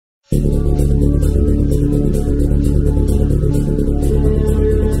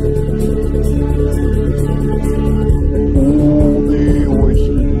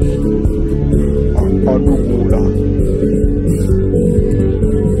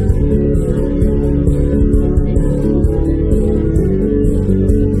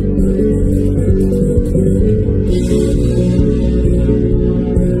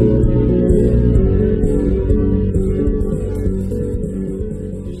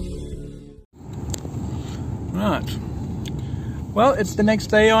Right. Well, it's the next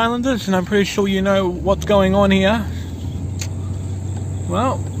day, Islanders, and I'm pretty sure you know what's going on here.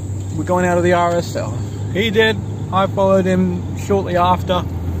 Well, we're going out of the RSL. He did. I followed him shortly after.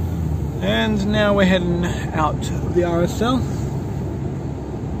 And now we're heading out of the RSL.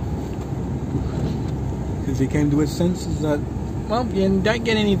 Because he came to his senses that, well, you don't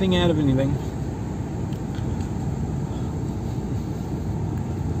get anything out of anything.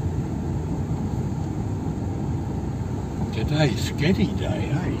 Today's sketty day,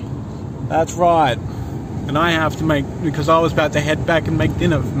 eh? That's right. And I have to make, because I was about to head back and make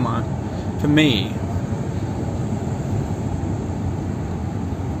dinner for me.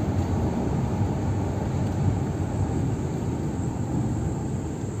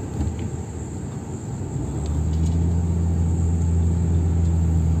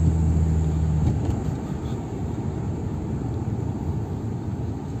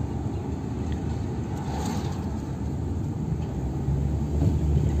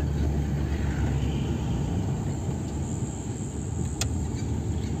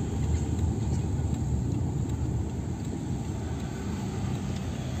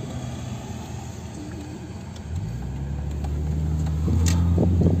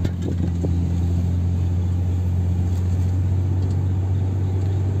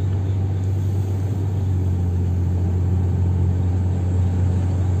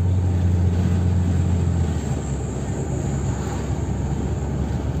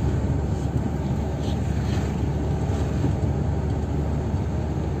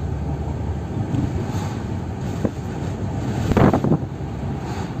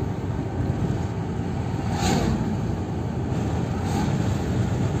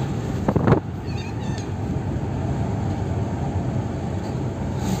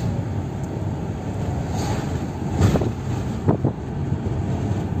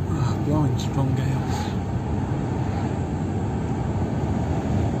 Strong gales.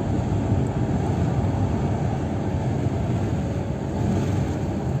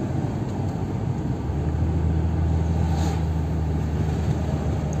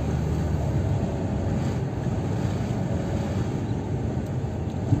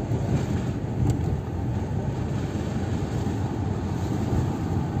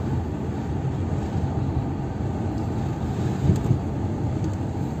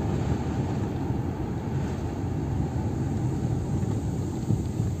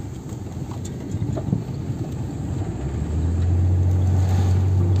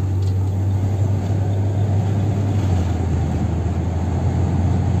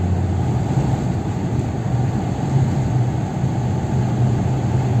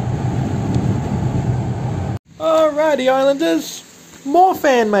 Alrighty, Islanders, more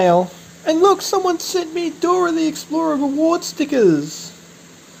fan mail. And look, someone sent me Dora the Explorer reward stickers.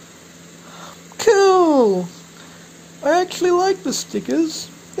 Cool. I actually like the stickers.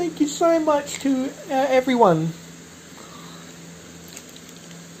 Thank you so much to everyone.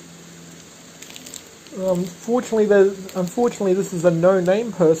 Unfortunately, this is a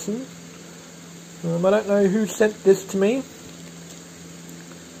no-name person. I don't know who sent this to me.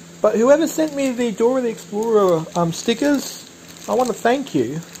 But whoever sent me the Dora the Explorer stickers, I want to thank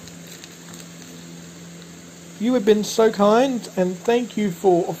you. You have been so kind, and thank you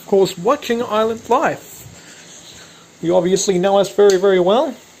for, of course, watching Island Life. You obviously know us very, very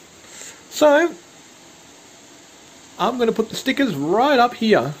well. So, I'm going to put the stickers right up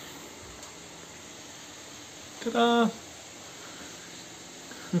here. Ta-da!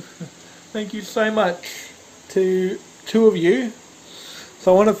 Thank you so much to two of you.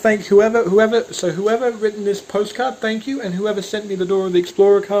 So I want to thank whoever written this postcard, thank you, and whoever sent me the Dora the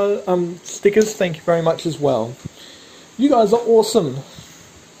Explorer stickers, thank you very much as well. You guys are awesome.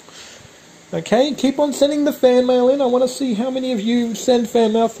 Okay, keep on sending the fan mail in. I want to see how many of you send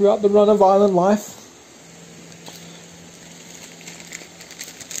fan mail throughout the run of Island Life.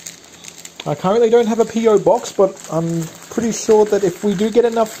 I currently don't have a PO box, but I'm pretty sure that if we do get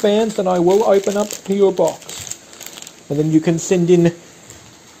enough fans, then I will open up a PO box. And then you can send in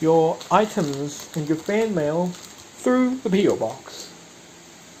your items and your fan mail through the PO box.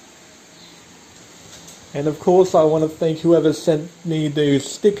 And of course I want to thank whoever sent me those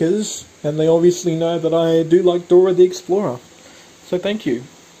stickers, and they obviously know that I do like Dora the Explorer. So thank you.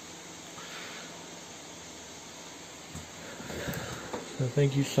 So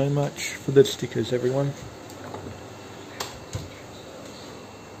thank you so much for the stickers, everyone.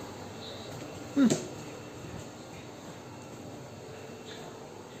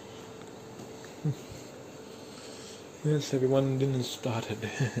 Yes, everyone didn't start it.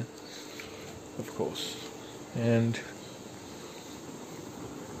 Of course. And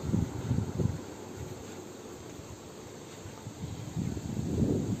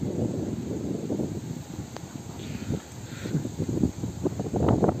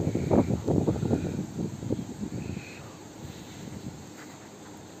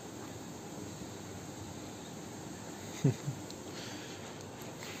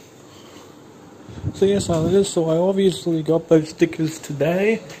so yes, Islanders, so I obviously got those stickers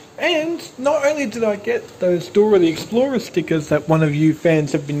today, and not only did I get those Dora the Explorer stickers that one of you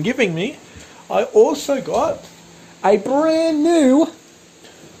fans have been giving me, I also got a brand new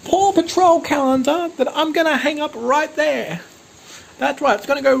Paw Patrol calendar that I'm going to hang up right there. That's right, it's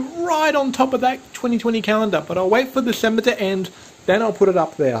going to go right on top of that 2020 calendar, but I'll wait for December to end, then I'll put it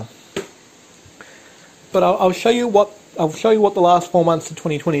up there. But I'll show you what the last 4 months of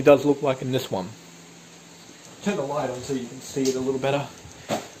 2020 does look like in this one. Turn the light on so you can see it a little better.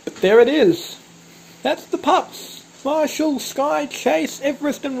 But there it is. That's the pups. Marshall, Sky, Chase,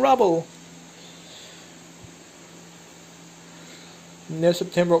 Everest and Rubble. And there's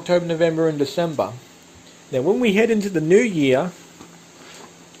September, October, November and December. Now when we head into the new year,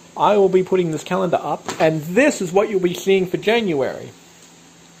 I will be putting this calendar up, and this is what you'll be seeing for January.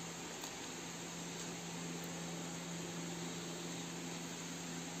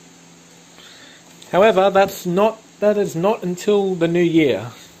 However, that is not until the new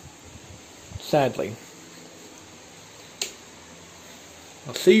year, sadly.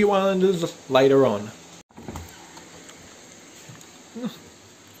 I'll see you Islanders later on.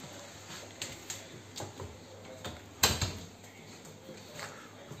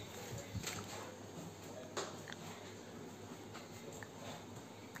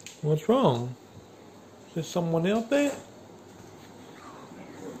 What's wrong? Is there someone out there?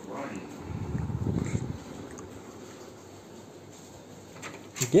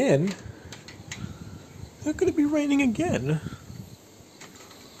 Again? How could it be raining again?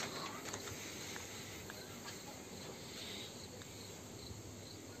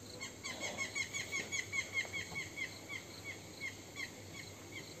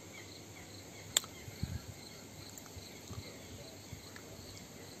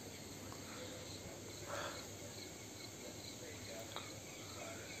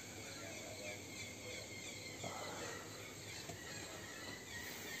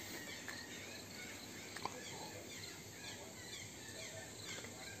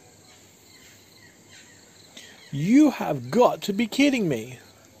 You have got to be kidding me.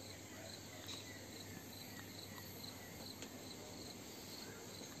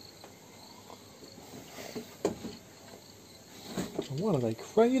 What, are they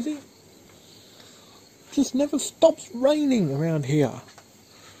crazy? It just never stops raining around here.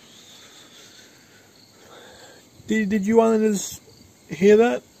 Did you Islanders hear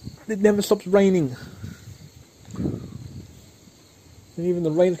that? It never stops raining. And even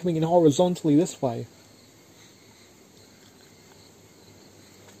the rain's coming in horizontally this way.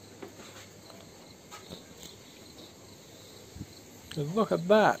 And look at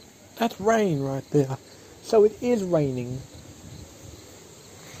that. That's rain right there. So it is raining.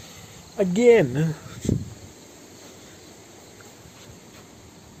 Again. Is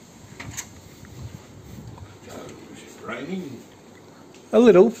it raining? A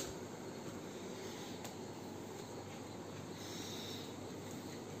little. It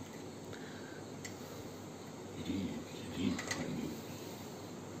is raining.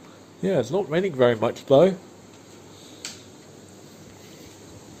 Yeah, it's not raining very much though.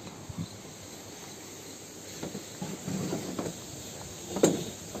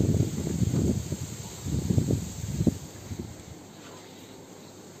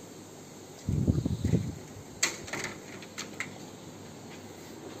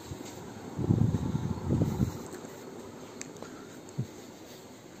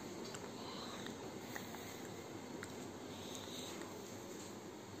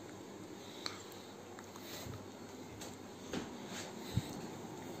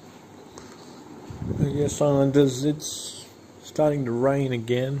 Yes, Islanders, it's starting to rain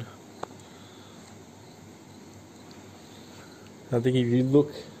again. I think if you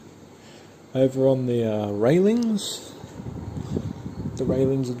look over on the railings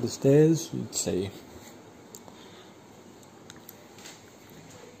of the stairs, you'd see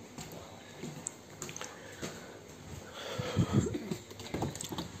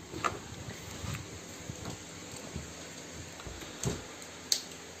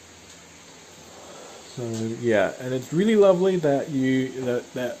yeah, and it's really lovely that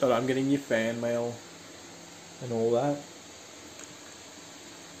that I'm getting your fan mail and all that.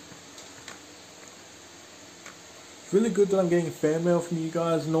 It's really good that I'm getting fan mail from you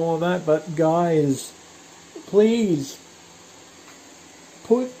guys and all of that, but guys, please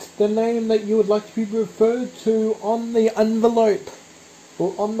put the name that you would like to be referred to on the envelope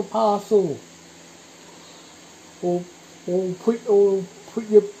or on the parcel, or put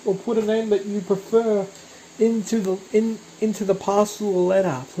a name that you prefer into the parcel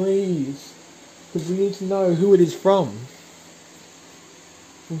letter, please, because we need to know who it is from.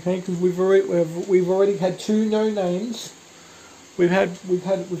 Okay, because we've already had 2 no names. We've had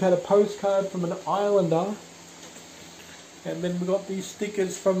a postcard from an islander, and then we got these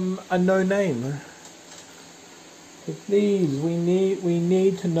stickers from a no name. So please, we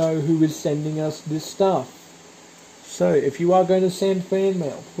need to know who is sending us this stuff. So if you are going to send fan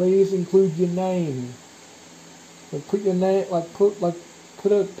mail, please include your name. Put your name,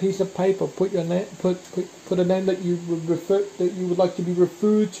 put a piece of paper, put your name, put a name that you would like to be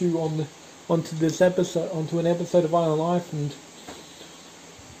referred to onto this episode, onto an episode of Island Life, and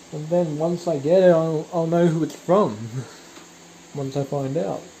then once I get it, I'll know who it's from. Once I find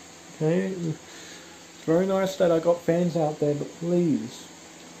out. Okay, it's very nice that I got fans out there, but please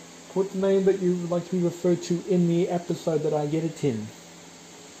put the name that you would like to be referred to in the episode that I get it in.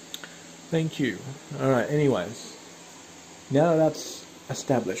 Thank you. All right. Anyways, now that's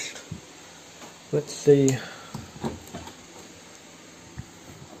established, let's see.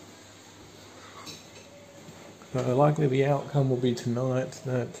 Likely the outcome will be tonight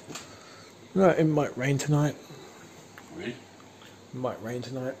that it might rain tonight. Really? It might rain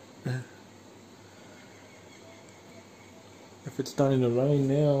tonight. If it's starting to rain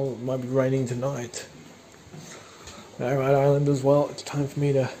now, it might be raining tonight. Alright, Islanders, well, it's time for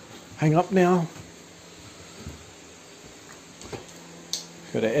me to hang up now.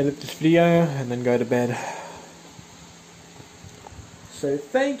 Got to edit this video and then go to bed. So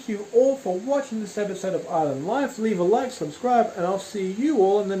thank you all for watching this episode of Island Life. Leave a like, subscribe, and I'll see you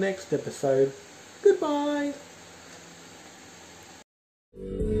all in the next episode. Goodbye!